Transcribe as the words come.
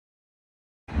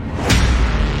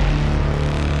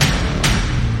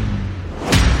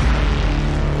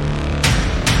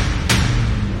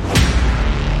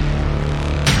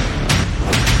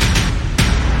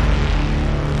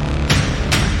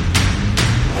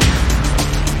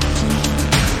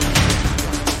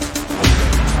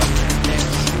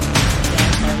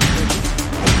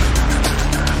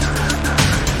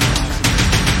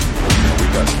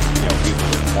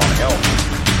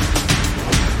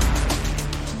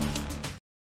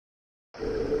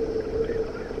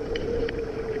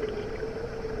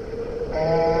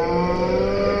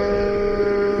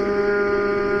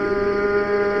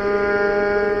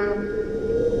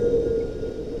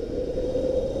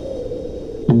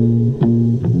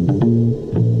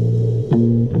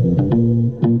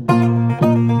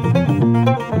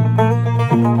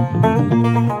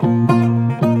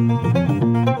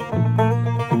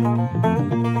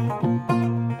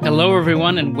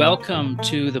and welcome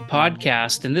to the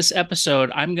podcast. In this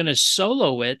episode, I'm going to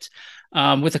solo it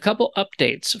with a couple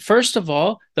updates. First of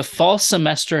all, the fall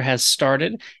semester has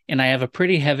started, and I have a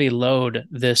pretty heavy load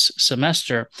this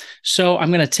semester. So I'm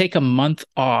going to take a month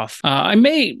off. I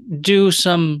may do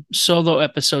some solo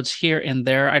episodes here and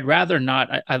there. I'd rather not.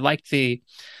 I like the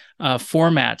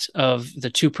format of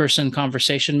the two-person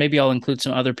conversation. Maybe I'll include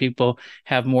some other people,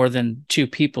 have more than two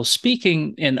people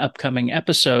speaking in upcoming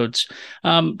episodes.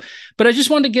 But I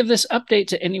just wanted to give this update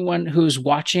to anyone who's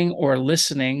watching or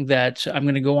listening that I'm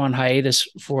going to go on hiatus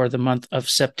for the month of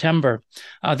September.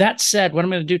 That said, what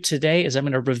I'm going to do today is I'm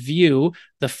going to review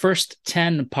the first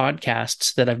 10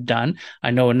 podcasts that I've done. I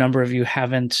know a number of you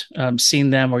haven't seen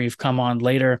them or you've come on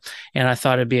later, and I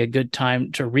thought it'd be a good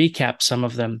time to recap some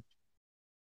of them.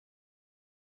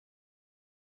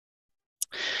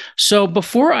 So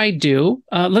before I do,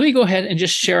 let me go ahead and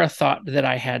just share a thought that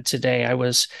I had today. I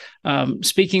was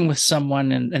speaking with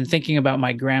someone and thinking about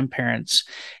my grandparents,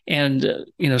 and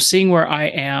seeing where I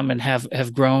am and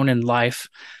have grown in life.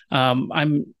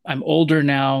 I'm older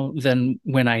now than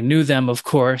when I knew them, of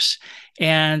course,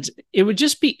 and it would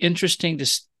just be interesting to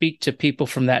speak to people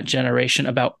from that generation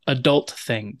about adult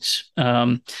things.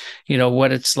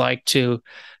 What it's like to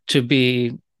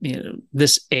be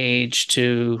this age,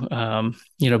 to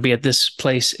be at this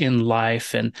place in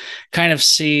life, and kind of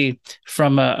see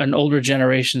from an older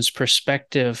generation's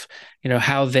perspective,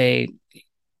 how they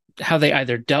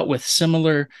either dealt with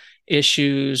similar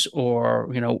issues,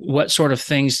 or what sort of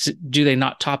things do they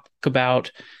not talk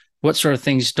about, what sort of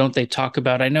things don't they talk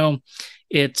about. I know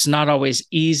it's not always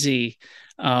easy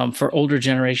for older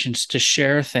generations to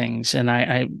share things, and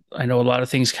I know a lot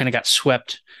of things kind of got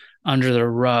swept under the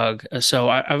rug. So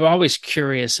I'm always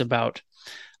curious about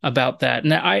that.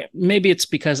 And maybe it's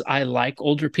because I like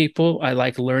older people. I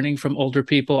like learning from older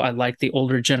people. I like the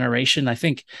older generation. I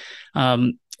think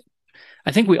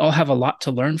we all have a lot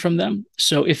to learn from them.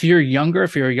 So if you're a younger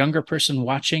person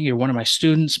watching, you're one of my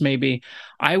students, maybe,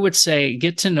 I would say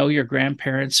get to know your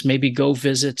grandparents, maybe go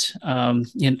visit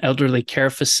an elderly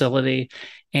care facility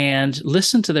and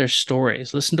listen to their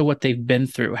stories, listen to what they've been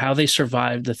through, how they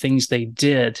survived the things they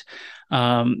did,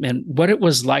 and what it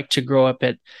was like to grow up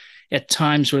at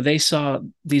times where they saw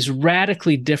these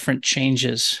radically different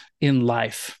changes in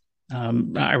life.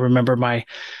 I remember my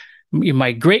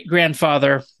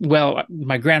great-grandfather, well,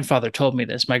 my grandfather told me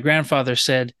this. My grandfather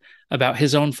said about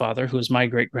his own father, who was my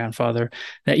great-grandfather,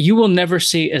 that you will never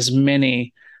see as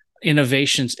many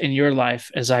innovations in your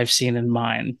life as I've seen in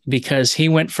mine, because he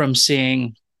went from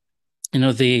seeing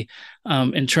the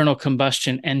internal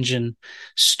combustion engine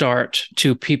start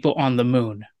to people on the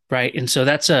moon, right? And so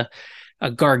that's a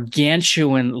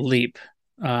gargantuan leap.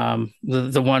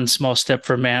 The one small step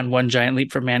for man, one giant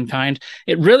leap for mankind.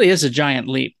 It really is a giant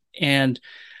leap. And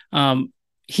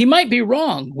he might be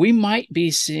wrong. We might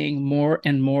be seeing more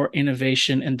and more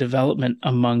innovation and development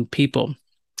among people.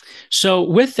 So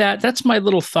with that, that's my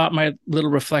little thought, my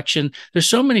little reflection. There's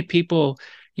so many people,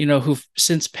 who've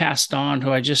since passed on,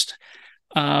 who I just,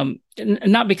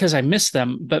 not because I miss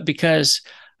them, but because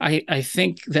I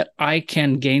think that I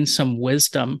can gain some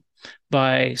wisdom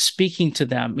by speaking to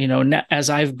them. As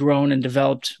I've grown and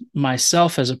developed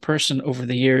myself as a person over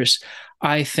the years,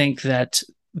 I think that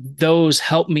those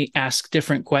help me ask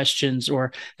different questions,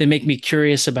 or they make me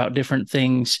curious about different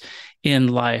things in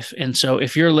life. And so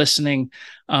if you're listening,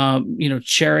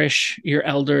 cherish your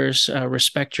elders,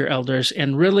 respect your elders,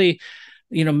 and really,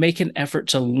 make an effort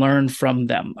to learn from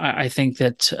them. I think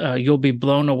that you'll be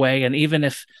blown away. And even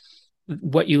if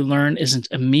what you learn isn't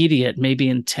immediate, maybe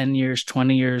in 10 years,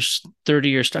 20 years, 30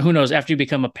 years, who knows, after you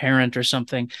become a parent or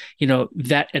something,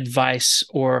 that advice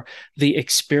or the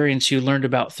experience you learned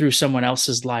about through someone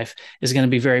else's life is going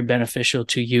to be very beneficial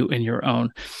to you in your own.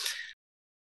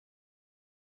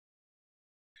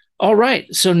 All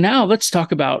right. So now let's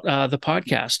talk about the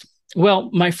podcast. Well,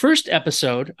 my first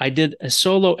episode, I did a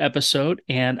solo episode,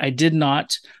 and I did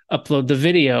not upload the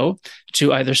video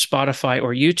to either Spotify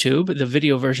or YouTube. The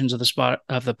video versions of the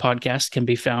podcast can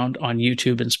be found on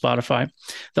YouTube and Spotify,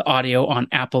 the audio on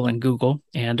Apple and Google,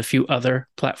 and a few other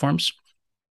platforms.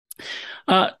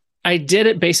 I did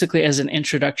it basically as an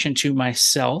introduction to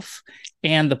myself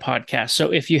and the podcast.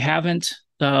 So if you haven't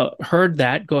heard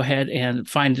that, go ahead and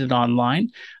find it online.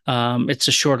 It's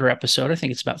a shorter episode. I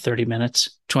think it's about 30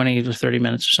 minutes, 20 to 30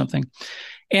 minutes or something.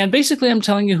 And basically, I'm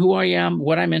telling you who I am,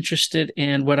 what I'm interested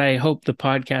in, what I hope the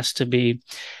podcast to be,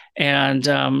 and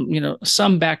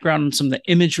some background on some of the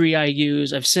imagery I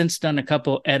use. I've since done a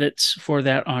couple edits for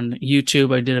that on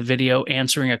YouTube. I did a video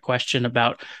answering a question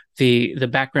about the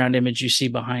background image you see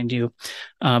behind you,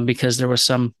 because there was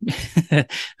some there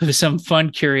was some fun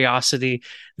curiosity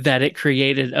that it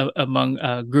created among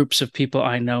groups of people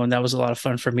I know, and that was a lot of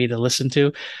fun for me to listen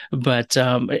to. But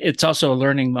it's also a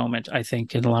learning moment, I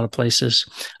think, in a lot of places.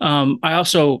 I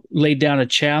also laid down a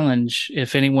challenge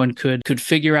if anyone could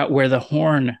figure out where the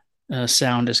horn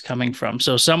sound is coming from.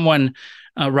 So someone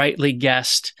rightly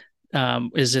guessed,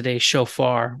 is it a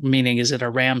shofar, meaning is it a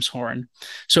ram's horn?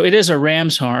 So it is a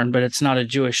ram's horn, but it's not a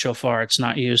Jewish shofar. It's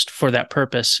not used for that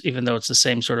purpose, even though it's the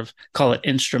same sort of, call it,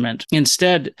 instrument.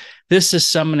 Instead, this is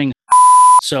summoning.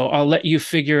 So I'll let you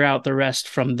figure out the rest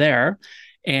from there,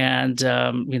 and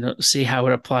see how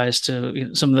it applies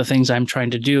to some of the things I'm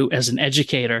trying to do as an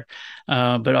educator,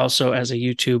 but also as a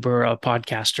YouTuber, a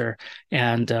podcaster,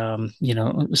 and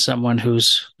someone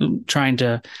who's trying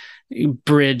to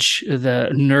bridge the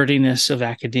nerdiness of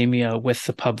academia with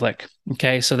the public.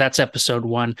 Okay, so that's episode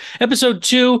 1. Episode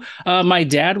 2, my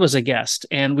dad was a guest,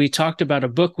 and we talked about a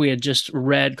book we had just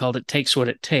read called It Takes What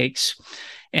It Takes.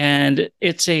 And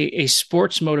it's a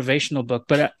sports motivational book,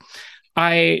 but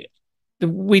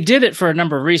we did it for a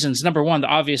number of reasons. Number one, the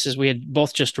obvious is we had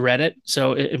both just read it,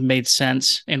 so it made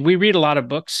sense. And we read a lot of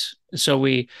books, so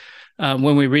when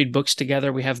we read books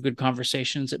together, we have good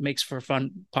conversations. It makes for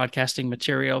fun podcasting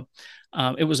material.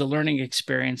 It was a learning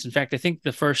experience. In fact, I think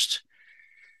the first,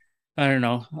 I don't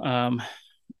know,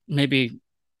 maybe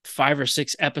 5 or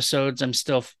 6 episodes, I'm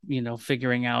still,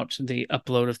 figuring out the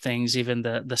upload of things, even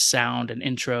the sound and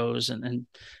intros, and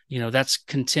that's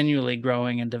continually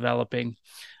growing and developing,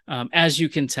 as you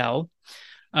can tell.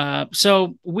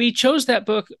 So we chose that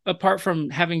book apart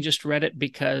from having just read it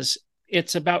because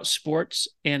it's about sports,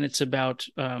 and it's about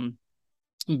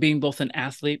being both an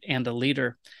athlete and a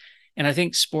leader. And I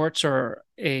think sports are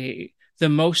the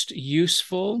most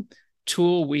useful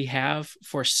tool we have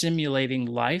for simulating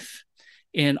life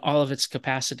in all of its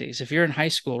capacities. If you're in high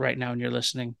school right now and you're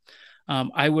listening,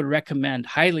 I would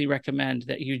highly recommend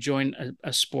that you join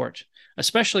a sport,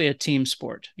 especially a team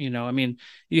sport.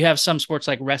 You have some sports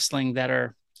like wrestling that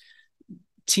are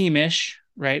teamish,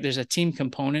 right? There's a team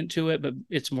component to it, but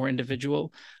it's more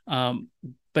individual.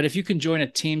 But if you can join a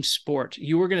team sport,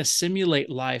 you are going to simulate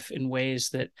life in ways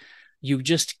that you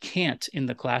just can't in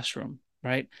the classroom,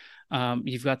 right?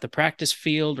 You've got the practice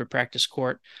field or practice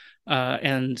court.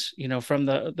 And from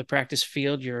the practice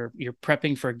field, you're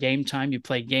prepping for game time. You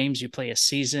play games, you play a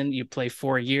season, you play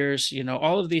 4 years.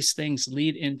 All of these things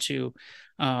lead into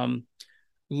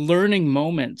learning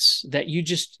moments that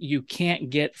you can't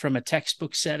get from a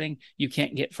textbook setting, you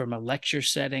can't get from a lecture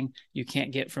setting, you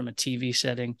can't get from a TV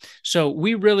setting. So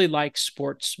we really like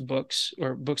sports books,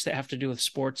 or books that have to do with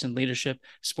sports and leadership,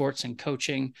 sports and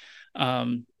coaching,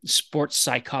 sports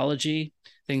psychology,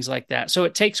 things like that. So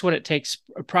It Takes What It Takes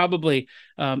probably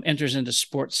enters into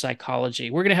sports psychology.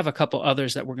 We're going to have a couple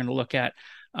others that we're going to look at,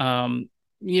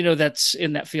 that's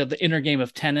in that field. The Inner Game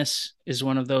of Tennis is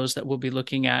one of those that we'll be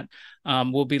looking at.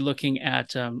 We'll be looking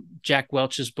at Jack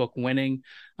Welch's book, Winning,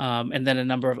 and then a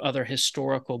number of other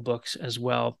historical books as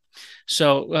well.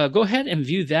 So go ahead and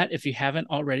view that if you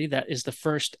haven't already. That is the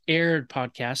first aired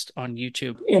podcast on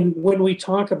YouTube. And when we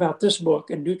talk about this book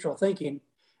and neutral thinking,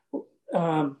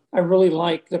 I really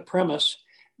like the premise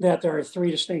that there are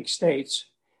 3 distinct states.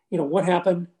 What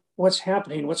happened, what's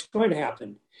happening, what's going to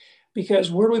happen.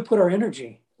 Because where do we put our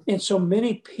energy? And so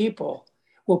many people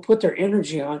will put their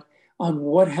energy on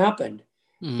what happened.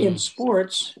 In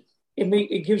sports.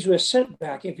 It gives you a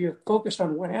setback. If you're focused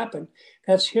on what happened,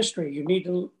 that's history. You need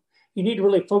to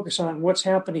really focus on what's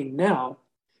happening now,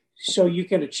 so you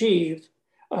can achieve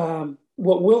what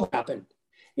will happen.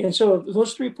 And so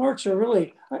those 3 parts are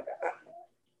really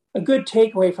a good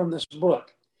takeaway from this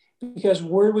book, because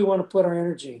where do we want to put our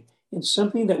energy? In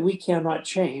something that we cannot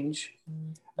change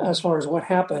as far as what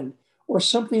happened, or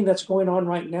something that's going on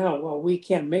right now while we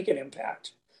can't make an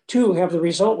impact to have the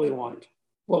result we want.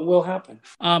 What will happen?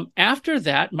 After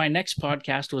that, my next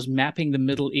podcast was Mapping the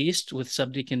Middle East with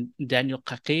Subdeacon Daniel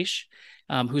Kakish,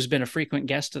 who's been a frequent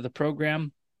guest of the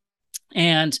program.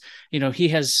 And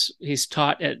he's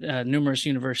taught at numerous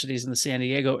universities in the San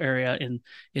Diego area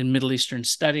in Middle Eastern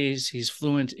studies. He's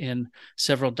fluent in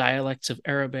several dialects of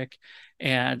Arabic.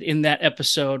 And in that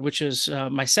episode, which is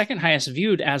my second highest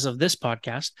viewed as of this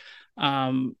podcast,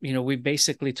 we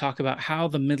basically talk about how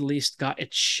the Middle East got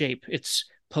its shape, its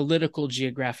political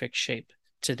geographic shape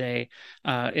today.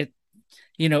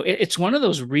 It's one of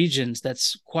those regions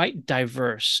that's quite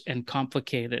diverse and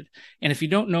complicated. And if you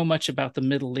don't know much about the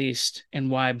Middle East and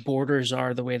why borders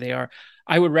are the way they are,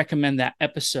 I would recommend that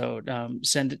episode.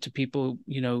 Send it to people,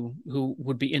 who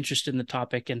would be interested in the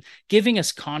topic and giving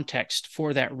us context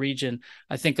for that region.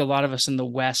 I think a lot of us in the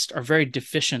West are very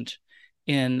deficient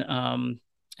in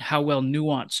how well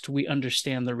nuanced we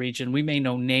understand the region. We may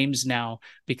know names now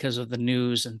because of the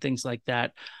news and things like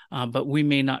that, but we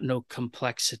may not know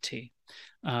complexity.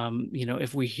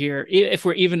 If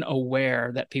we're even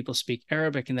aware that people speak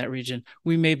Arabic in that region,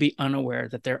 we may be unaware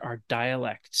that there are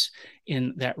dialects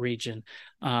in that region,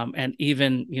 and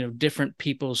even different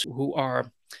peoples who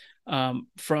are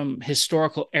from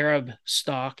historical Arab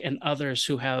stock and others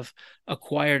who have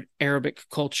acquired Arabic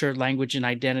culture, language, and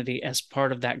identity as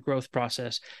part of that growth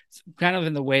process, kind of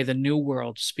in the way the New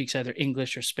World speaks either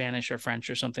English or Spanish or French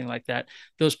or something like that.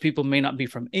 Those people may not be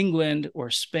from England or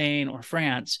Spain or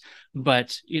France,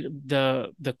 but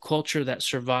the culture that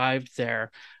survived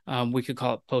there, we could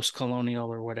call it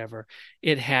post-colonial or whatever,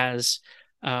 it has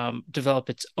develop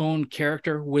its own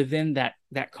character within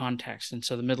that context. And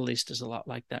so the Middle East is a lot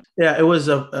like that. Yeah, it was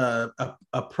a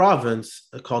province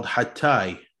called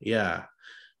Hatay. Yeah,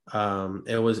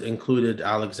 it was included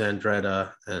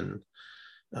Alexandretta, and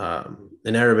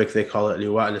in Arabic they call it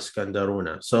Liwa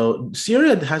al-Iskandaruna. So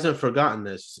Syria hasn't forgotten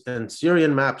this, and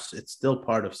Syrian maps, it's still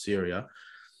part of Syria.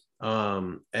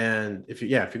 And if you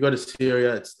go to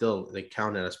Syria, it's still, they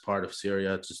count it as part of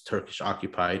Syria. It's just Turkish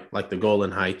occupied, like the Golan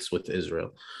Heights with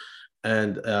Israel,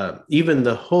 and even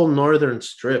the whole northern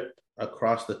strip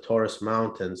across the Taurus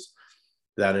Mountains,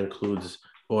 that includes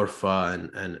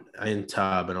Orfa and Ain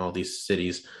Tab and all these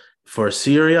cities. For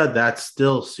Syria, that's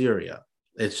still Syria.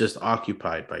 It's just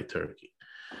occupied by Turkey.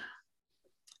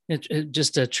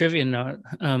 Just a trivia note: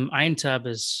 Ain Tab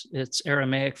it's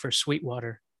Aramaic for sweet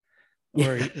water,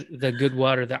 or the good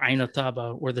water, the Ain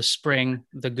Taba, or the spring,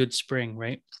 the good spring,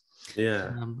 right?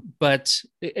 Yeah. But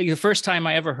the first time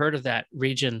I ever heard of that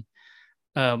region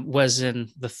was in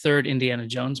the third Indiana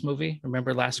Jones movie.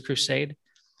 Remember Last Crusade?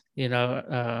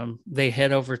 They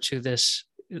head over to this.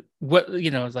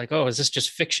 It's like, oh, is this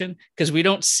just fiction? Because we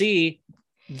don't see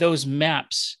those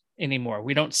maps anymore.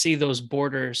 We don't see those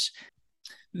borders.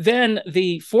 Then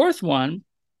the fourth one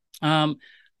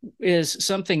is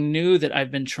something new that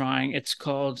I've been trying. It's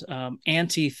called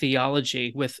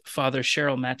anti-theology with Father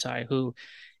Cheryl Matai, who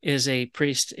is a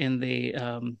priest in the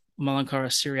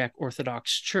Malankara Syriac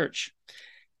Orthodox Church.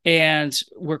 And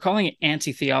we're calling it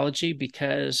anti-theology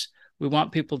because we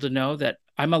want people to know that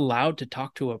I'm allowed to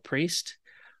talk to a priest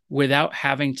without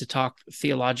having to talk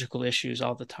theological issues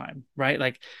all the time, right?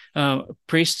 Like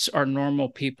priests are normal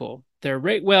people.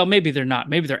 Well, maybe they're not.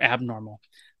 Maybe they're abnormal.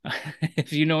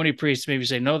 If you know any priests, maybe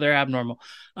say, no, they're abnormal.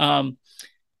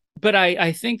 But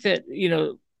I think that,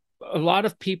 a lot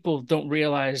of people don't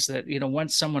realize that,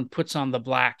 once someone puts on the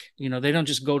black, they don't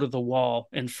just go to the wall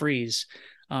and freeze.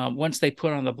 Once they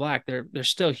put on the black, they're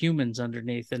still humans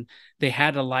underneath, and they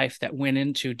had a life that went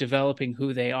into developing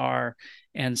who they are.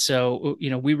 And so,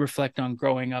 we reflect on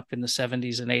growing up in the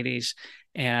 70s and 80s.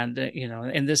 And,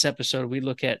 in this episode, we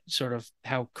look at sort of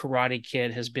how Karate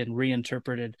Kid has been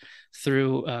reinterpreted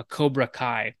through Cobra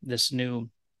Kai, this new,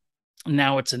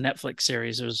 now it's a Netflix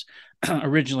series. It was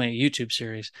originally a YouTube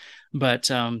series, but,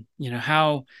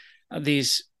 how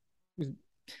these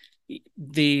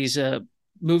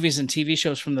movies and TV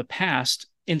shows from the past,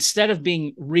 instead of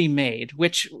being remade,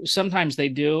 which sometimes they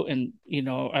do, and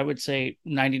I would say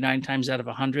 99 times out of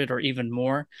 100 or even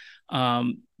more,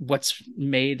 what's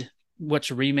remade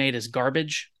is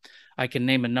garbage. I can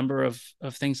name a number of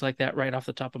things like that right off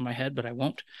the top of my head, but I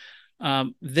won't.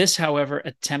 This, however,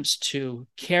 attempts to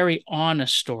carry on a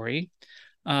story,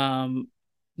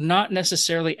 not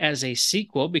necessarily as a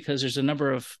sequel, because there's a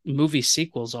number of movie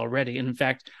sequels already. And in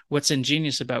fact, what's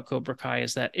ingenious about Cobra Kai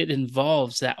is that it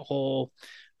involves that whole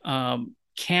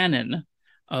canon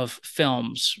of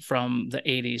films from the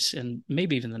 80s and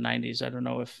maybe even the 90s. I don't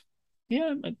know if,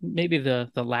 maybe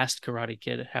the last Karate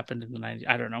Kid happened in the 90s.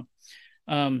 I don't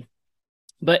know.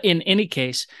 But in any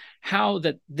case, how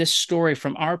this story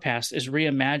from our past is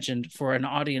reimagined for an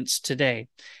audience today.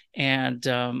 And,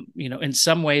 in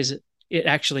some ways, it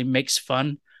actually makes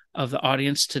fun of the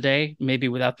audience today, maybe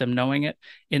without them knowing it.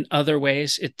 In other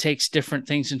ways, it takes different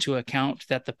things into account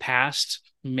that the past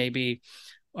maybe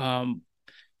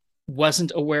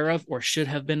wasn't aware of or should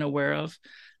have been aware of,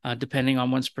 depending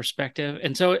on one's perspective.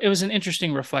 And so it was an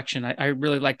interesting reflection. I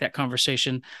really like that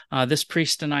conversation. This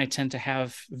priest and I tend to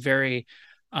have very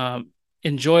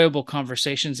enjoyable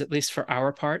conversations, at least for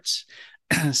our parts.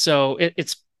 So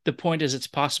it's the point is, it's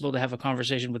possible to have a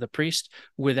conversation with a priest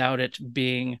without it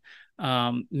being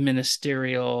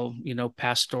ministerial,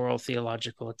 pastoral,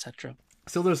 theological, etc.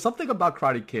 So there's something about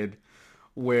Karate Kid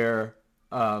where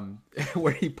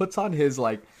where he puts on his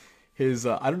like his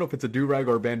I don't know if it's a do rag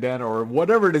or a bandana or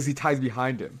whatever it is he ties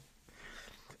behind him.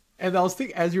 And I was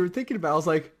thinking, as you were thinking about, it, I was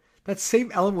like, that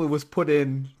same element was put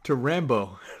in to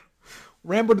Rambo.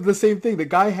 Rambo did the same thing. The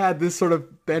guy had this sort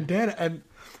of bandana, and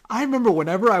I remember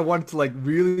whenever I wanted to like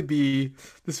really be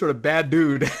this sort of bad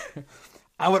dude,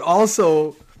 I would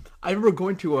also. I remember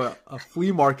going to a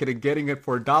flea market and getting it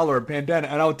for $1 a bandana,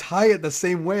 and I would tie it the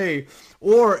same way,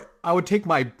 or I would take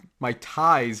my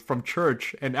ties from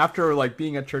church, and after like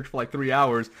being at church for like 3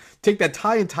 hours, take that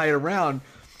tie and tie it around.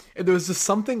 And there was just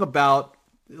something about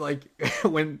like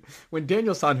when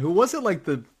Daniel-san, who wasn't like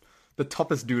the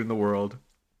toughest dude in the world,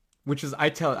 which is I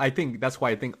think that's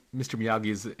why I think Mr. Miyagi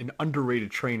is an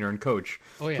underrated trainer and coach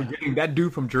Oh for yeah, getting that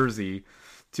dude from Jersey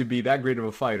to be that great of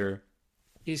a fighter.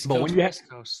 East But when Coast,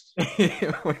 you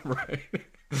had West Coast. right,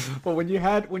 but when you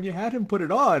had him put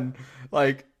it on,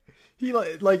 like he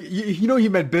like he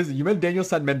meant business. You meant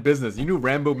Daniel-san meant business. You knew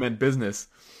Rambo meant business,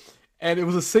 and it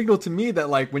was a signal to me that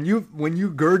like when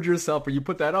you gird yourself or you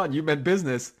put that on, you meant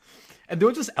business. And there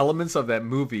were just elements of that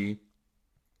movie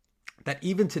that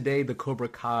even today the Cobra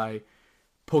Kai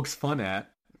pokes fun at.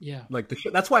 Yeah. Like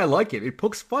that's why I like it. It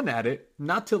pokes fun at it,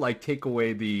 not to like take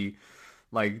away the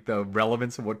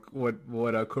relevance of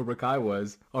what Cobra Kai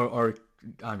was, or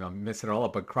I'm messing it all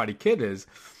up, but Karate Kid is.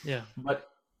 Yeah. But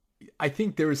I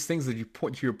think there was things that you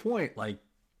point to your point, like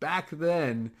back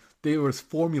then there was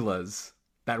formulas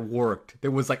that worked.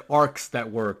 There was like arcs that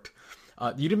worked.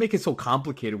 You didn't make it so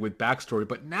complicated with backstory,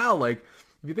 but now like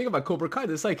if you think about Cobra Kai,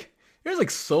 there's like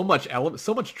so much element,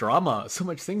 so much drama, so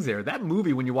much things there. That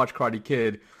movie, when you watch Karate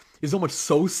Kid, is almost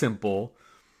so simple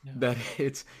Yeah. that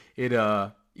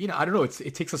I don't know,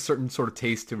 it takes a certain sort of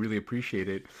taste to really appreciate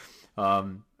it.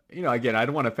 Again, I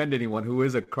don't want to offend anyone who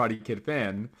is a Karate Kid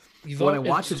fan. But when I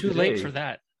watch It's it too late today, for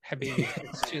that, Habib.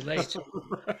 It's too late.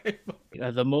 right?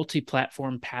 The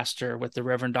multi-platform pastor with the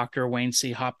Reverend Dr. Wayne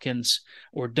C. Hopkins,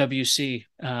 or WC,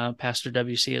 Pastor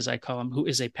WC, as I call him, who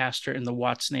is a pastor in the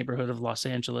Watts neighborhood of Los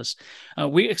Angeles.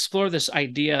 We explore this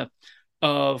idea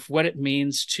of what it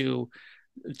means to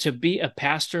be a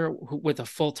pastor with a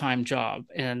full-time job.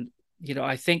 And,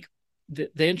 I think the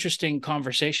interesting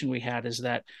conversation we had is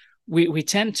that we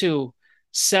tend to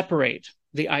separate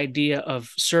the idea of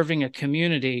serving a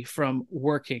community from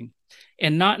working,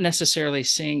 and not necessarily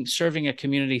seeing serving a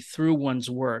community through one's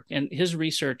work. And his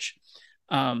research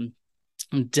um,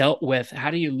 dealt with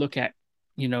how do you look at,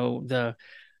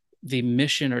 the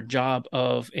mission or job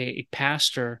of a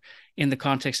pastor in the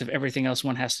context of everything else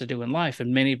one has to do in life.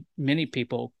 And many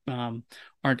people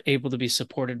aren't able to be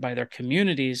supported by their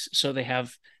communities, so they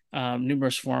have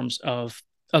numerous forms of,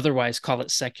 otherwise call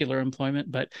it secular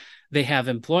employment, but they have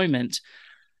employment.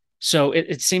 So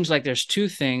it seems like there's two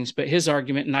things, but his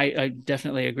argument, and I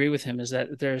definitely agree with him, is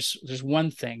that there's one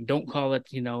thing. Don't call it,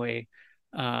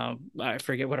 I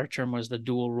forget what our term was, the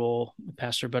dual role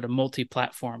pastor, but a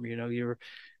multi-platform.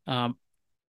 Um,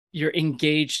 you're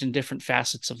engaged in different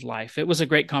facets of life. It was a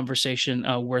great conversation,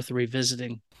 worth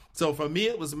revisiting. So for me,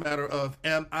 it was a matter of,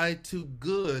 am I too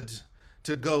good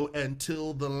to go and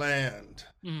till the land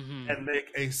Mm-hmm. and make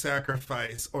a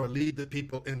sacrifice or lead the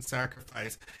people in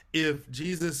sacrifice? If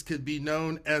Jesus could be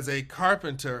known as a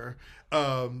carpenter,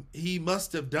 he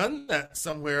must have done that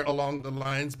somewhere along the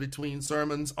lines between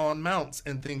sermons on mounts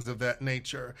and things of that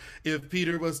nature. If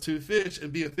Peter was to fish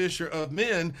and be a fisher of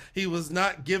men, he was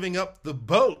not giving up the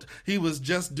boat. He was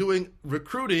just doing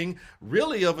recruiting,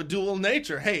 really of a dual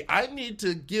nature. Hey, I need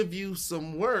to give you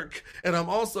some work, and I'm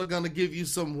also going to give you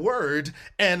some word,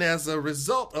 and as a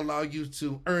result, allow you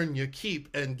to earn your keep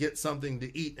and get something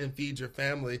to eat and feed your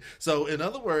family. So in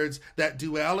other words, that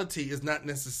duality is not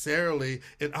necessarily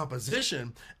in opposition.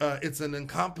 It's an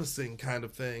encompassing kind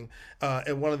of thing.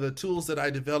 And one of the tools that I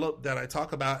developed, that I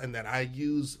talk about, and that I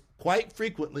use quite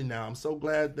frequently now, I'm so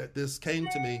glad that this came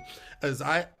to me, is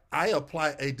I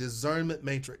apply a discernment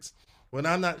matrix. When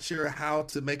I'm not sure how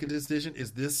to make a decision,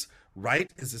 is this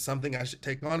right? Is this something I should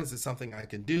take on? Is this something I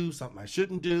can do? Something I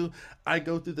shouldn't do? I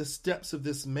go through the steps of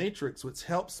this matrix, which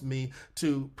helps me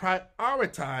to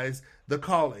prioritize the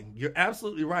calling. You're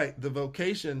absolutely right. The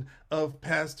vocation of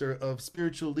pastor, of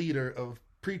spiritual leader, of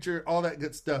preacher, all that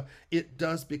good stuff, it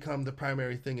does become the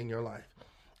primary thing in your life.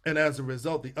 And as a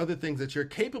result, the other things that you're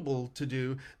capable to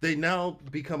do, they now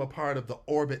become a part of the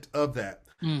orbit of that.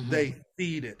 Mm-hmm. They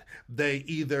feed it. They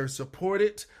either support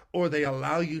it or they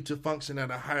allow you to function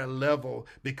at a higher level,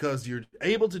 because you're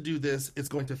able to do this. It's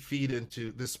going to feed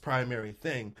into this primary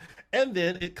thing. And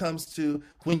then it comes to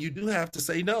when you do have to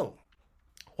say no.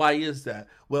 Why is that?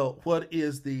 Well, what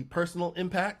is the personal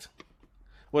impact?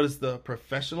 What is the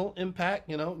professional impact?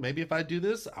 Maybe if I do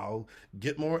this, I'll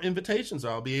get more invitations,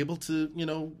 or I'll be able to,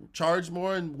 charge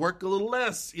more and work a little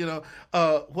less.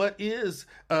 What is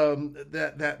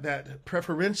that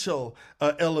preferential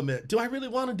element? Do I really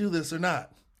want to do this or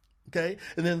not? Okay.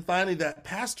 And then finally, that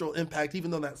pastoral impact,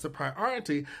 even though that's the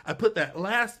priority, I put that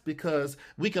last because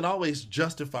we can always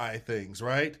justify things,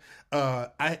 right?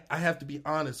 I have to be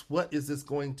honest. What is this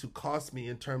going to cost me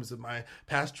in terms of my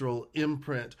pastoral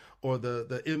imprint, or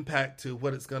the impact to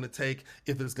what it's going to take,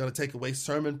 if it's going to take away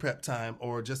sermon prep time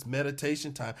or just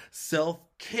meditation time,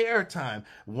 self-care time?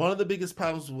 One of the biggest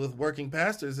problems with working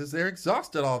pastors is they're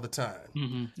exhausted all the time.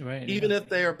 Mm-hmm. Right. Even if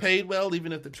they are paid well,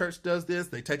 even if the church does this,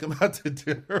 they take them out to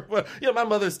dinner. Well, my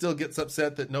mother still gets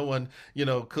upset that no one,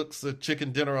 cooks a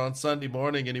chicken dinner on Sunday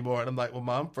morning anymore. And I'm like, well,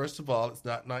 Mom, first of all, it's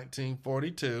not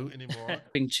 1942 anymore.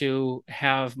 To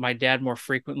have my dad more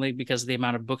frequently because of the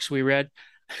amount of books we read.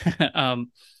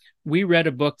 We read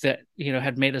a book that,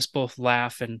 had made us both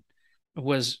laugh and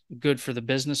was good for the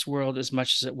business world as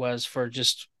much as it was for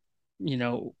just,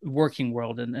 working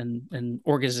world and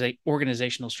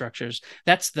organizational structures.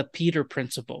 That's the Peter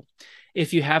Principle.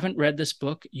 If you haven't read this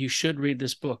book, you should read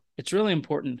this book. It's really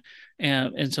important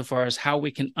insofar as how we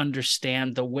can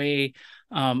understand the way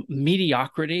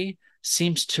mediocrity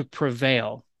seems to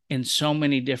prevail in so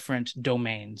many different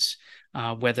domains,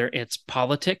 whether it's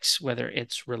politics, whether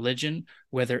it's religion,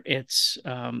 whether it's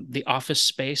the office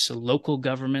space, local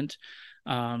government,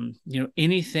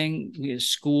 anything,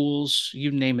 schools,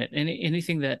 you name it,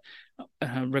 anything that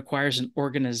requires an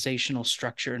organizational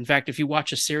structure. In fact, if you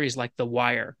watch a series like The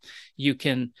Wire, you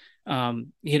can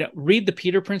read the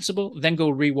Peter Principle, then go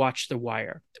rewatch The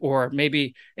Wire. Or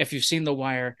maybe if you've seen The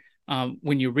Wire,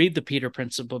 when you read the Peter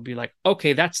Principle, be like,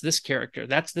 okay, that's this character,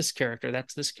 that's this character,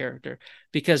 that's this character.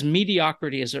 Because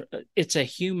mediocrity it's a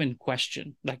human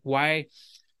question. Like, why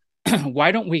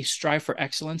don't we strive for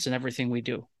excellence in everything we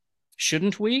do?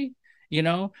 Shouldn't we?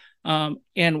 And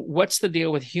what's the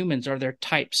deal with humans? Are there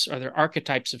types? Are there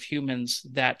archetypes of humans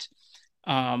that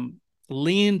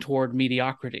lean toward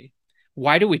mediocrity?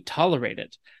 Why do we tolerate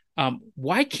it?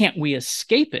 Why can't we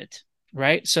escape it?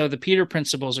 Right. So the Peter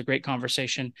Principle is a great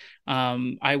conversation.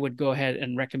 I would go ahead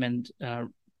and recommend,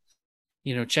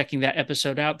 checking that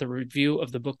episode out, the review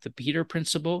of the book, The Peter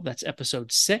Principle. That's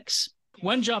episode 6.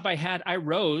 One job I had, I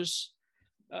rose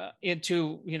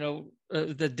into,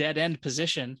 the dead end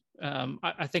position.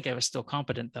 I think I was still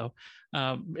competent though,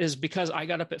 is because I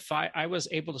got up at 5. I was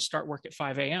able to start work at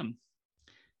 5 a.m.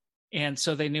 And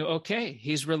so they knew, okay,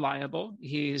 he's reliable,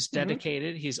 he's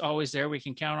dedicated, he's always there, we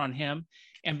can count on him.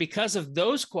 And because of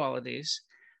those qualities,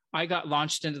 I got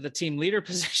launched into the team leader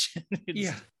position. I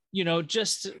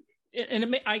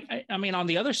mean, on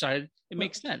the other side, it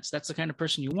makes sense. That's the kind of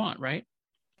person you want, right?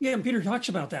 Yeah, and Peter talks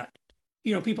about that.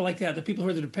 People like that, the people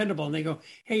who are dependable, and they go,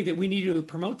 hey, that we need to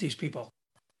promote these people.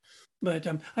 But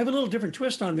I have a little different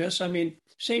twist on this. I mean,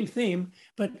 same theme,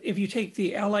 but if you take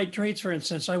the allied trades, for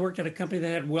instance, I worked at a company that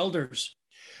had welders.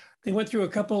 They went through a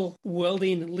couple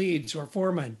welding leads or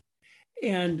foremen,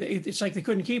 and it's like they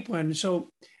couldn't keep one. So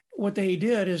what they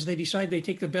did is they decided they'd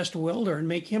take the best welder and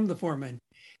make him the foreman.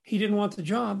 He didn't want the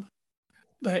job,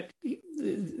 but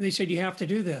they said, you have to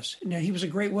do this. Now, he was a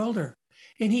great welder,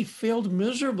 and he failed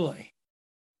miserably.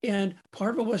 And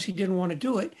part of it was he didn't want to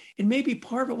do it. And maybe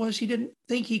part of it was he didn't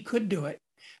think he could do it,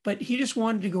 but he just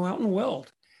wanted to go out and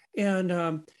weld. And,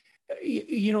 and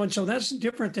so that's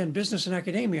different than business and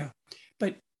academia.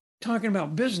 But talking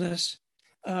about business,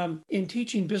 in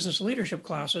teaching business leadership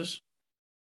classes,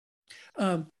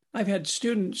 I've had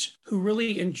students who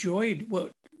really enjoyed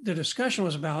what the discussion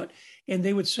was about. And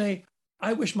they would say,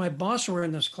 I wish my boss were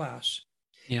in this class.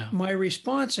 Yeah. My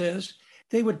response is,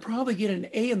 they would probably get an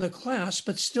A in the class,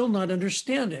 but still not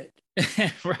understand it.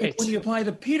 Right. And when you apply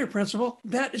the Peter Principle,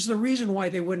 that is the reason why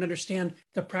they wouldn't understand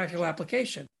the practical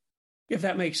application, if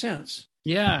that makes sense.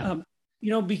 Yeah.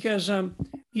 Because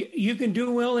you can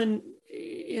do well in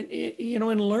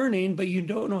learning, but you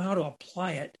don't know how to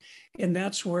apply it. And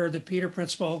that's where the Peter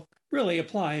Principle really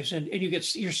applies. And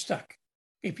you're stuck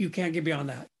if you can't get beyond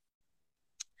that.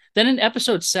 Then in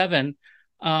episode 7,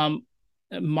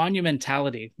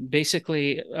 monumentality.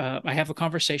 Basically, I have a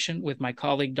conversation with my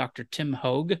colleague, Dr. Tim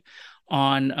Hogue,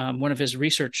 on one of his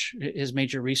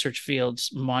major research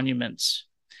fields, monuments,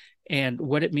 and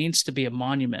what it means to be a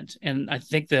monument. And I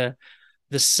think the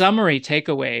summary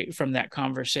takeaway from that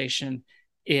conversation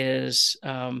is,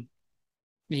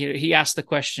 he asked the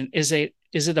question, is it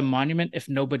a monument if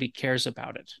nobody cares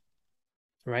about it,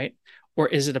 right? Or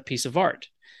is it a piece of art?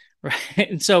 Right.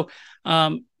 And so,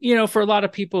 for a lot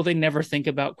of people, they never think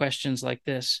about questions like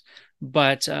this,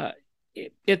 but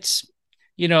it's,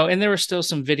 and there were still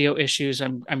some video issues.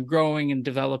 I'm growing and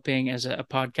developing as a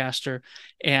podcaster,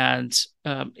 and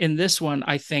in this one,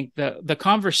 I think the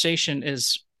conversation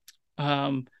is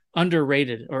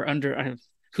underrated or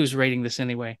who's rating this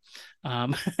anyway.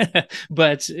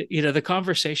 But the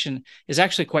conversation is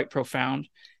actually quite profound,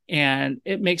 and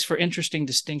it makes for interesting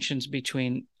distinctions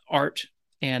between art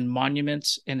and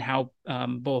monuments, and how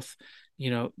both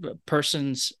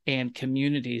persons and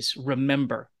communities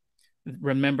remember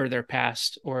their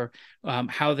past, or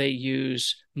how they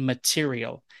use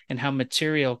material, and how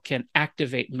material can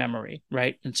activate memory,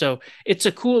 right? And so it's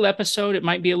a cool episode. It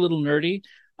might be a little nerdy,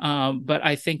 but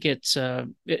I think it's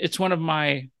one of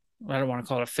my, I don't want to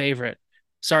call it a favorite.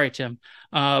 Sorry, Tim.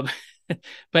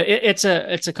 But it's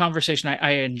a conversation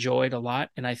I enjoyed a lot,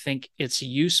 and I think it's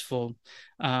useful,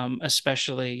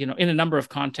 especially in a number of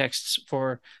contexts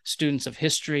for students of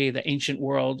history, the ancient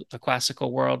world, the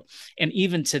classical world, and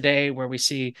even today, where we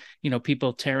see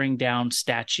people tearing down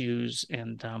statues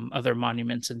and other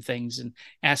monuments and things, and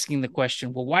asking the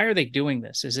question, well, why are they doing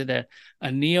this? Is it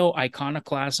a neo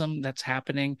iconoclasm that's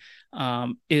happening?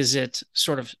 Is it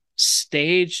sort of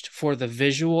staged for the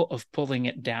visual of pulling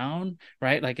it down,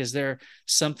 right? Like, is there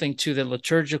something to the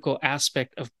liturgical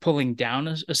aspect of pulling down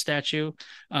a statue?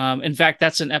 In fact,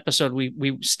 that's an episode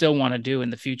we still want to do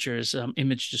in the future, is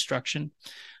image destruction.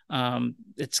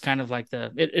 It's kind of like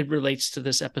it relates to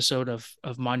this episode of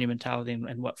monumentality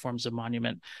and what forms a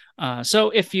monument. So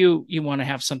if you want to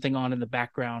have something on in the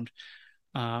background,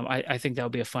 I think that'll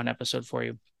be a fun episode for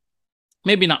you.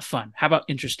 Maybe not fun. How about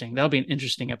interesting? That'll be an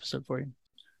interesting episode for you.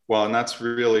 Well, and that's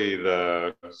really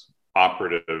the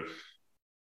operative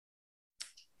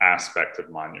aspect of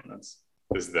monuments,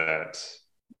 is that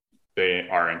they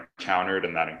are encountered,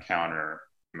 and that encounter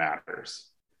matters.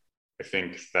 I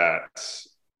think that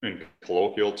in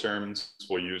colloquial terms,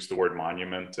 we'll use the word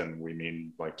monument and we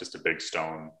mean like just a big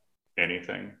stone,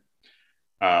 anything.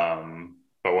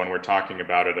 But when we're talking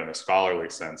about it in a scholarly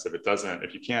sense,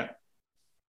 if you can't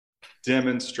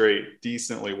demonstrate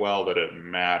decently well that it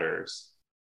matters,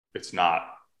 it's not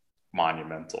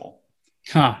monumental.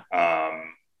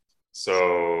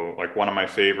 So like one of my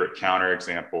favorite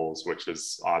counterexamples, which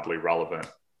is oddly relevant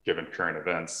given current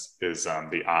events, is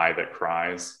the Eye That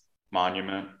Cries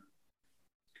monument.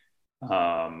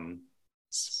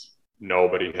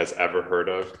 Nobody has ever heard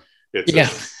of.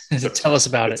 Tell us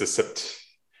about it.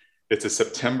 It's a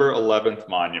September 11th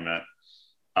monument.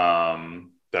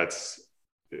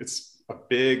 It's a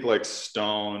big like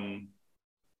stone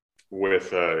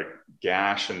with a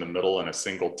gash in the middle and a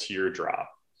single teardrop.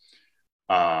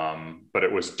 But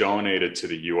it was donated to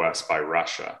the US by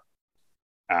Russia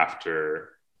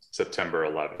after September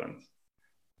 11th.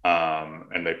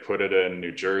 And they put it in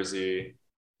New Jersey,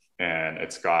 and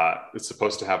it's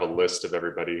supposed to have a list of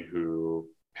everybody who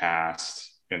passed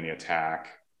in the attack,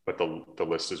 but the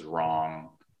list is wrong,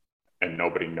 and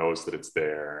nobody knows that it's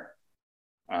there,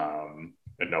 and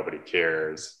nobody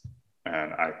cares.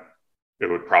 And it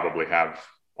would probably have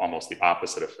almost the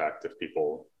opposite effect if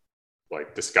people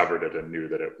like discovered it and knew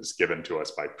that it was given to us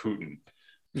by Putin.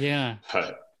 Yeah.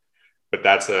 But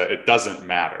it doesn't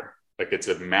matter. Like, it's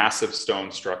a massive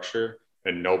stone structure,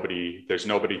 and there's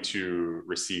nobody to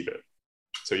receive it.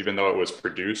 So even though it was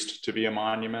produced to be a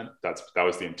monument, that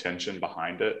was the intention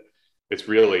behind it, it's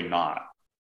really not.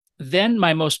 Then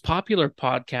my most popular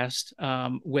podcast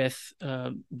with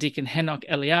Deacon Henoch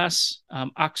Elias,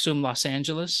 Aksum, Los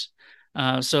Angeles.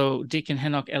 So Deacon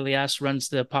Henoch Elias runs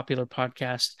the popular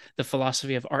podcast, The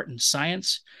Philosophy of Art and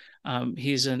Science.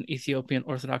 He's an Ethiopian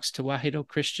Orthodox Tewahedo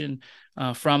Christian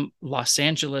from Los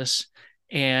Angeles,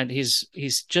 and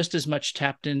he's just as much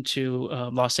tapped into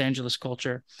Los Angeles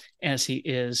culture as he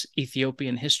is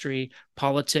Ethiopian history,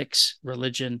 politics,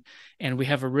 religion, and we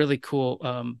have a really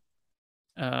cool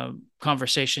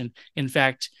conversation. In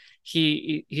fact,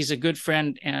 he's a good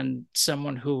friend and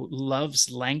someone who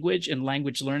loves language and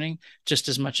language learning just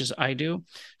as much as I do.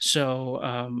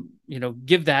 So,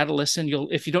 give that a listen.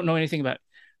 If you don't know anything about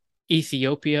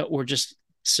Ethiopia or just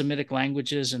Semitic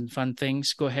languages and fun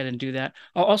things, go ahead and do that.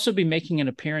 I'll also be making an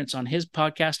appearance on his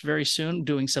podcast very soon,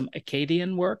 doing some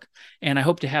Akkadian work, and I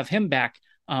hope to have him back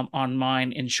on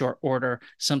mine in short order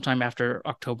sometime after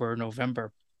October or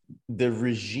November. The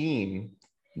regime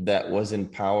that was in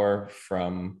power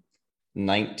from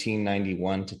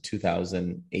 1991 to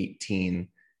 2018,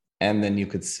 and then you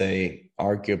could say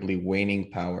arguably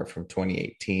waning power from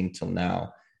 2018 till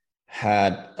now,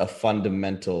 had a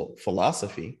fundamental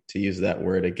philosophy, to use that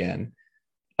word again,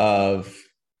 of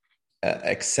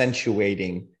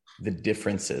accentuating the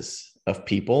differences of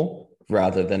people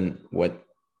rather than what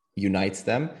unites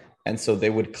them. And so they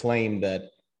would claim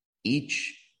that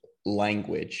each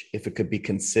language if it could be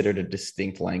considered a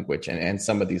distinct language. And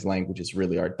some of these languages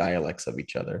really are dialects of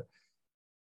each other.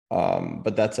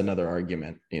 But that's another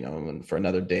argument, for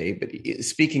another day. But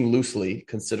speaking loosely,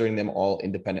 considering them all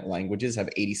independent languages, have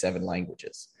 87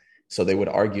 languages. So they would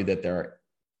argue that there are,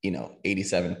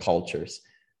 87 cultures.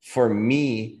 For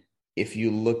me, if you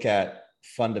look at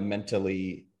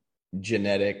fundamentally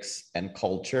genetics and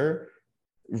culture,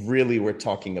 really we're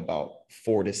talking about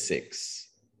 4 to 6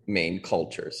 main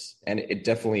cultures. And it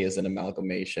definitely is an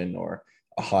amalgamation or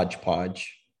a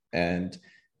hodgepodge.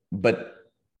 But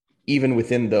even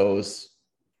within those,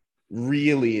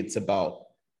 really it's about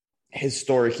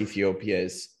historic Ethiopia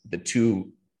is the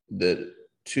two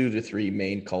to three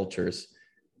main cultures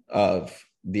of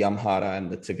the Amhara and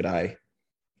the Tigray,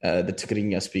 the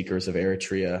Tigrinya speakers of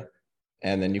Eritrea,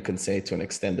 and then you can say to an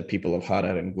extent the people of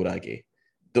Harar and Gurage.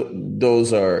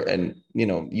 Those are, and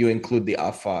you include the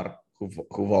Afar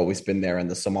who've always been there, and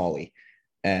the Somali,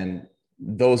 and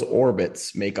those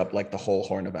orbits make up like the whole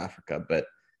Horn of Africa. But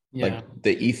like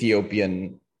the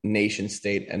Ethiopian nation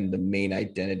state and the main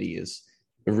identity is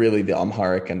really the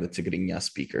Amharic and the Tigrinya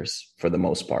speakers for the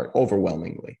most part,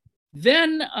 overwhelmingly.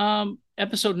 Then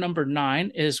episode number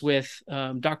 9 is with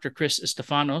Dr. Chris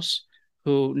Estefanos,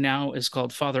 who now is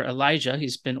called Father Elijah.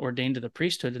 He's been ordained to the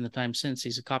priesthood in the time since.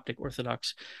 He's a Coptic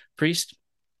Orthodox priest.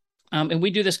 And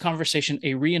we do this conversation,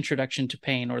 a reintroduction to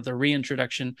pain, or the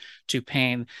reintroduction to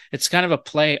pain. It's kind of a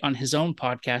play on his own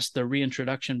podcast, the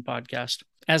Reintroduction Podcast.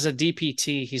 As a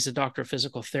DPT, he's a doctor of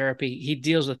physical therapy. He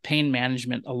deals with pain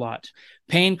management a lot.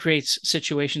 Pain creates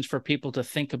situations for people to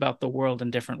think about the world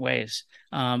in different ways,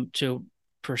 to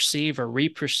perceive or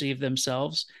re-perceive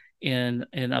themselves in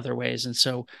other ways. And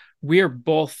so we're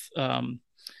both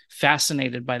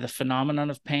fascinated by the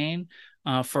phenomenon of pain.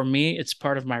 For me, it's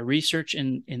part of my research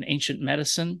in ancient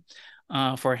medicine.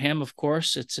 For him, of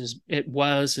course, it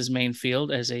was his main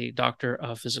field as a doctor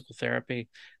of physical therapy.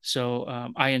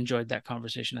 So I enjoyed that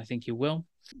conversation. I think you will.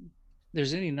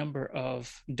 There's any number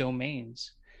of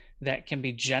domains that can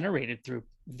be generated through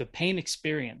the pain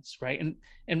experience, right?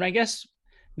 And I guess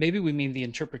maybe we mean the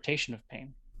interpretation of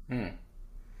pain.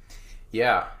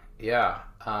 Yeah.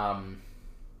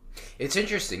 It's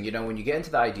interesting, when you get into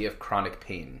the idea of chronic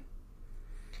pain,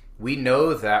 we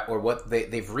know that, or what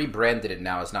they've rebranded it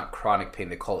now as not chronic pain,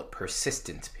 they call it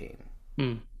persistent pain.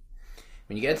 When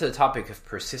you get into the topic of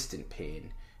persistent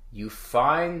pain, you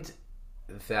find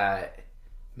that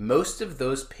most of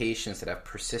those patients that have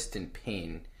persistent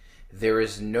pain, there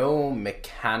is no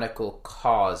mechanical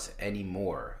cause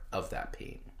anymore of that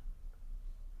pain.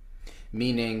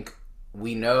 Meaning,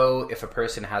 we know if a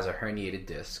person has a herniated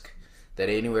disc, that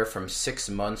anywhere from 6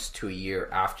 months to a year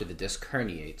after the disc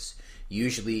herniates,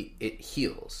 usually it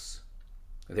heals.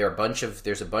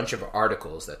 There's a bunch of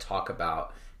articles that talk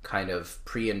about kind of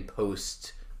pre and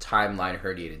post timeline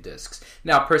herniated discs.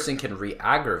 Now, a person can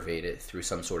re-aggravate it through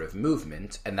some sort of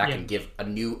movement, and that can give a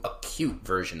new acute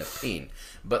version of pain.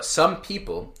 But some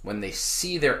people, when they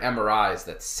see their MRIs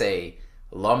that say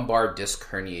lumbar disc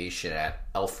herniation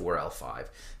at L4, L5,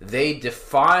 they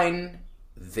define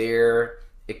their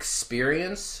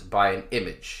experience by an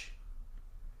image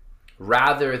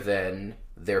rather than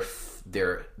their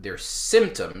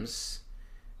symptoms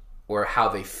or how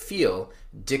they feel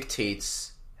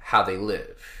dictates how they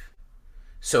live.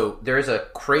 So there's a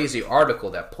crazy article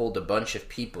that pulled a bunch of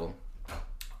people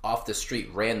off the street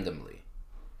randomly,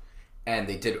 and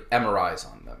they did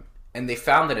MRIs on them, and they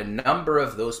found that a number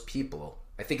of those people,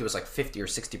 I think it was like 50 or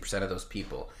 60% of those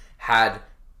people, had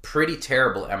pretty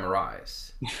terrible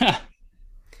MRIs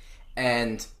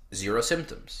and 0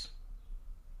 symptoms.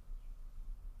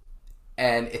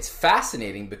 And it's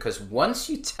fascinating because once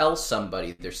you tell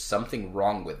somebody there's something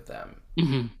wrong with them,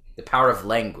 the power of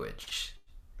language,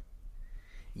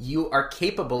 you are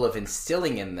capable of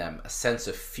instilling in them a sense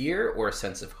of fear or a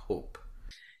sense of hope.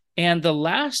 And the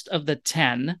last of the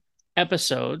 10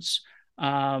 episodes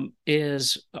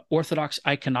is Orthodox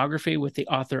iconography with the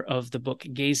author of the book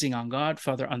Gazing on God,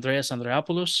 Father Andreas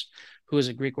Andreopoulos, who is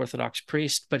a Greek Orthodox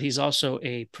priest, but he's also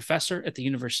a professor at the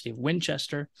University of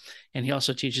Winchester, and he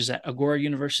also teaches at Agora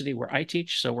University, where I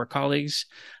teach, so we're colleagues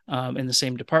in the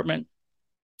same department.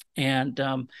 And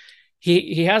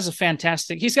he has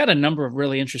he's got a number of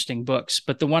really interesting books,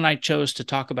 but the one I chose to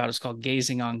talk about is called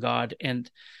Gazing on God, and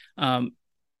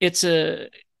it's an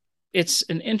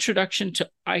introduction to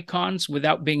icons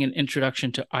without being an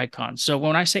introduction to icons. So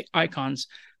when I say icons,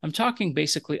 I'm talking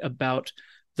basically about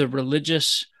the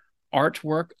religious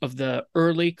artwork of the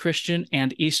early Christian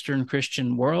and Eastern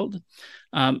Christian world.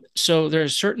 So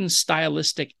there's certain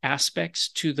stylistic aspects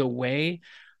to the way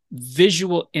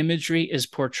visual imagery is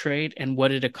portrayed and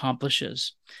what it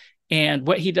accomplishes. And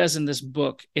what he does in this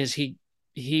book is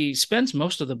he spends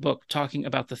most of the book talking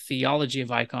about the theology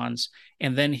of icons,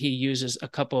 and then he uses a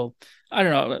couple, I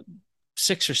don't know,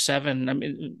 6 or 7, I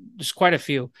mean, there's quite a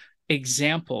few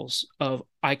examples of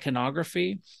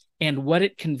iconography and what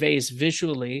it conveys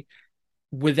visually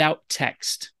without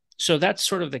text. So that's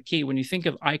sort of the key. When you think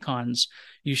of icons,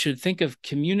 you should think of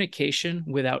communication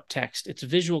without text. It's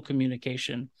visual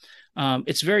communication.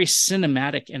 It's very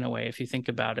cinematic in a way, if you think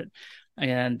about it.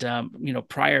 And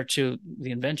prior to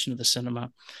the invention of the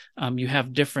cinema, you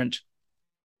have different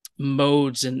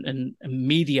modes and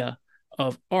media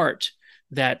of art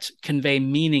that convey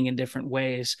meaning in different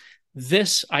ways.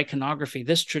 This iconography,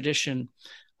 this tradition,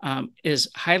 is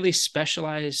highly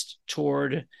specialized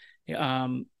toward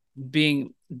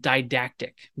being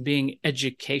didactic, being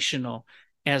educational,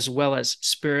 as well as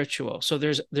spiritual. So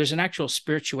there's an actual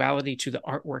spirituality to the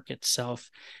artwork itself,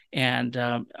 and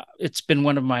it's been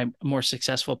one of my more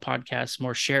successful podcasts,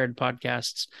 more shared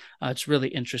podcasts. It's really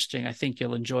interesting. I think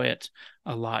you'll enjoy it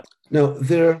a lot. Now,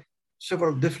 there are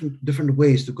several different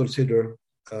ways to consider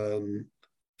an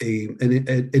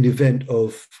event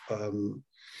of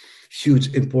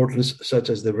huge importance, such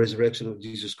as the resurrection of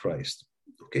Jesus Christ.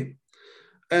 Okay,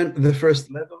 and the first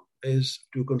level is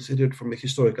to consider it from a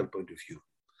historical point of view.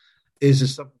 Is it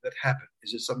something that happened?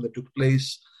 Is it something that took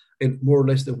place in more or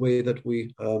less the way that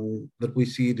we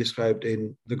see described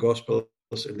in the Gospels,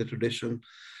 in the tradition?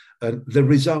 And the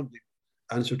resounding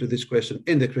answer to this question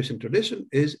in the Christian tradition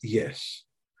is yes.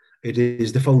 It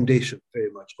is the foundation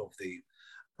very much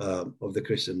of the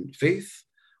Christian faith.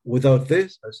 Without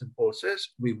this, as St. Paul says,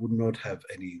 we would not have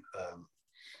any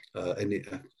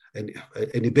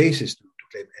basis to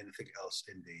claim anything else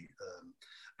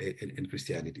in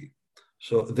Christianity.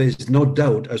 So there's no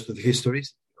doubt as to the history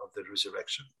of the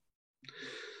resurrection.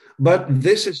 But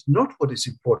this is not what is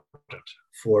important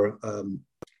for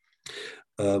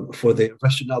the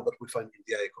rationale that we find in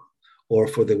the icon, or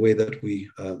for the way that we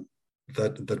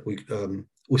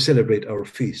celebrate our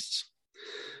feasts.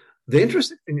 The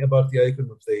interesting thing about the icon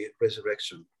of the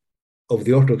resurrection, of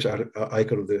the Orthodox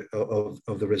icon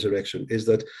of the resurrection, is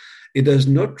that it does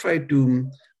not try to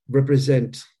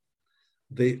represent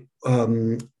the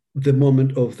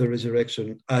moment of the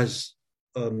resurrection as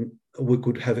we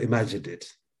could have imagined it.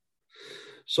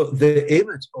 So the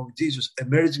image of Jesus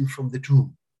emerging from the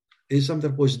tomb is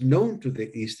something that was known to the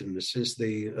Easterners since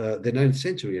the 9th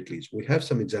century, at least. We have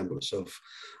some examples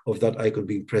of that icon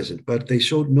being present, but they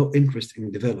showed no interest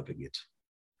in developing it.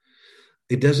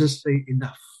 It doesn't say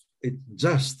enough. It's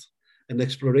just an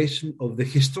exploration of the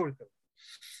historical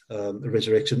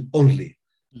resurrection only.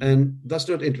 And that's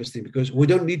not interesting because we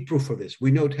don't need proof for this.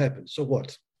 We know it happened. So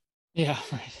what? Yeah,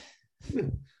 right.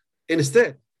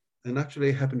 Instead, and actually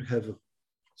I happen to have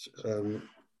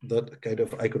that kind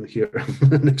of icon here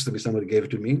next to me, somebody gave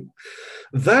it to me.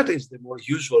 That is the more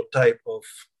usual type of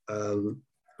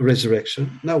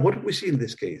resurrection. Now, what do we see in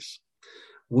this case?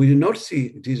 We do not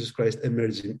see Jesus Christ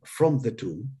emerging from the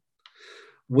tomb.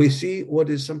 We see what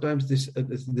is sometimes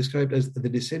described as the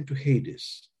descent to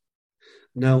Hades.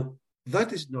 Now,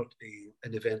 that is not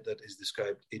an event that is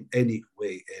described in any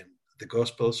way in the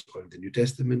Gospels or in the New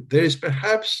Testament. There is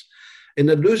perhaps an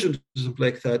allusion to something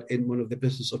like that in one of the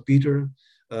epistles of Peter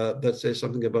that says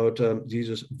something about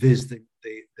Jesus visiting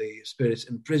the spirits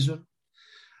in prison.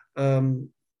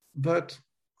 But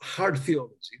hard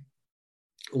theology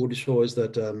would show us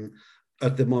that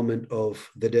at the moment of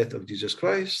the death of Jesus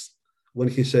Christ, when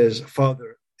he says,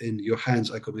 "Father, in your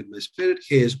hands I commit my spirit,"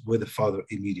 he is with the Father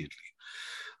immediately.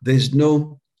 There's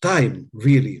no time,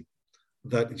 really,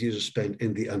 that Jesus spent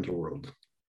in the underworld.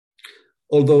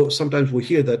 Although sometimes we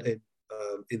hear that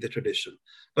in the tradition.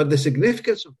 But the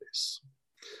significance of this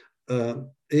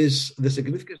is the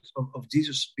significance of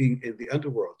Jesus being in the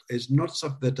underworld is not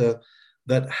something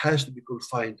that has to be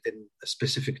confined in a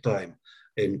specific time,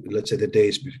 in, let's say, the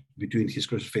days between his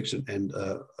crucifixion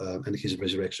and his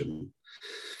resurrection.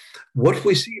 What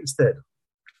we see instead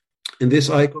in this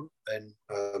icon and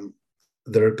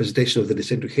the representation of the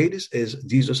descent to Hades is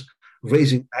Jesus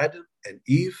raising Adam and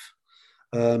Eve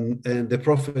and the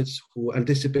prophets who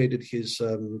anticipated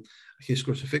his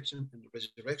crucifixion and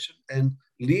resurrection, and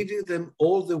leading them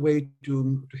all the way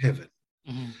to heaven.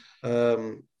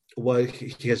 Mm-hmm. While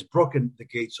he has broken the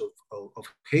gates of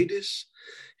Hades,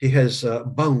 he has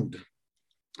bound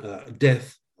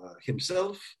death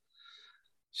himself.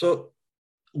 So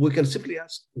we can simply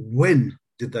ask, when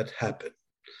did that happen?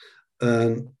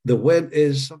 The when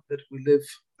is something that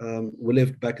we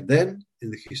lived back then in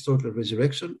the historical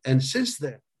resurrection, and since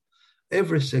then,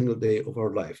 every single day of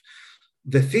our life.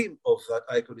 The theme of that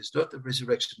icon is not the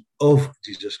resurrection of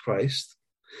Jesus Christ,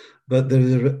 but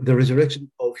the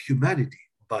resurrection of humanity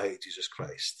by Jesus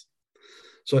Christ.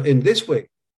 So in this way,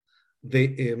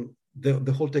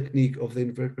 the whole technique of the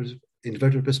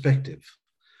inverted perspective,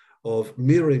 of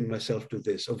mirroring myself to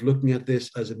this, of looking at this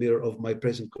as a mirror of my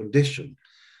present condition,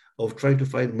 of trying to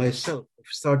find myself,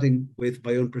 starting with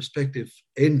my own perspective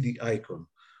in the icon.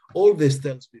 All this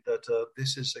tells me that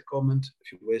this is a comment,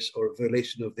 if you wish, or a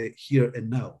violation of the here and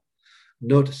now,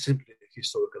 not simply a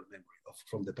historical memory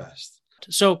from the past.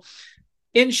 So,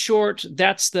 in short,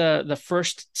 that's the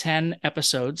first 10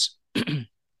 episodes.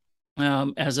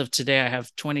 As of today, I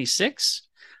have 26.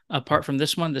 Apart from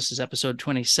this one, this is episode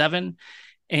 27.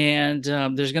 And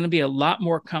there's going to be a lot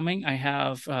more coming. I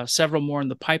have several more in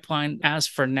the pipeline. As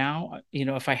for now,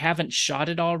 if I haven't shot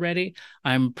it already,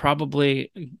 I'm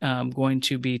probably going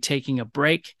to be taking a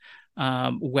break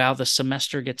while the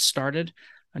semester gets started.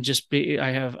 I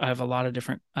have a lot of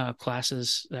different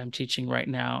classes that I'm teaching right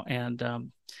now, and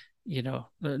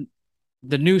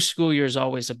the new school year is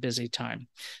always a busy time.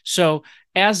 So,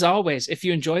 as always, if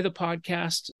you enjoy the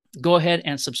podcast, go ahead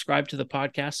and subscribe to the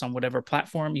podcast on whatever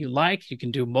platform you like. You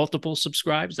can do multiple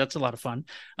subscribes. That's a lot of fun.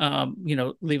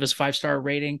 Leave us a 5-star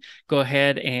rating. Go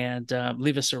ahead and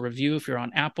leave us a review if you're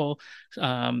on Apple.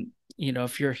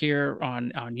 If you're here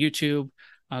on YouTube,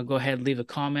 go ahead, leave a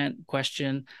comment,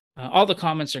 question. All the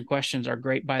comments and questions are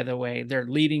great, by the way. They're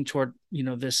leading toward,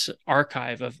 this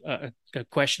archive of a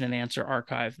question and answer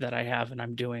archive that I have and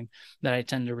I'm doing, that I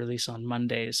tend to release on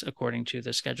Mondays according to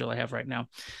the schedule I have right now.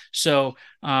 So,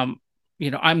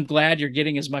 I'm glad you're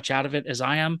getting as much out of it as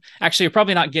I am. Actually, you're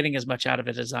probably not getting as much out of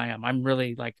it as I am. I'm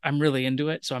really into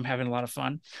it. So I'm having a lot of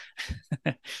fun.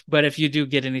 But if you do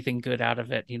get anything good out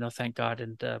of it, thank God,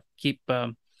 and keep,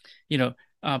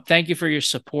 thank you for your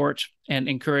support and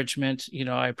encouragement.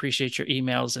 I appreciate your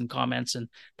emails and comments and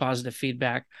positive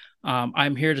feedback.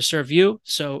 I'm here to serve you.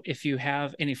 So if you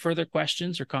have any further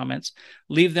questions or comments,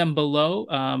 leave them below.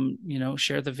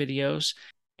 Share the videos.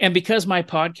 And because my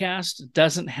podcast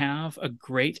doesn't have a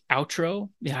great outro,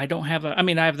 I don't have I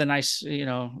have the nice,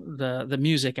 the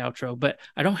music outro, but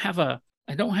I don't have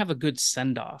a good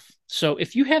send off. So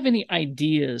if you have any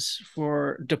ideas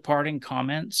for departing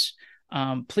comments,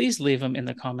 please leave them in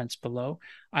the comments below.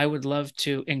 I would love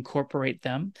to incorporate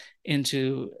them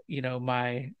into,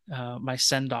 my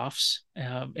send-offs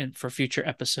and for future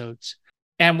episodes.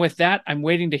 And with that, I'm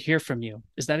waiting to hear from you.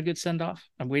 Is that a good send-off?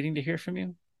 I'm waiting to hear from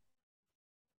you.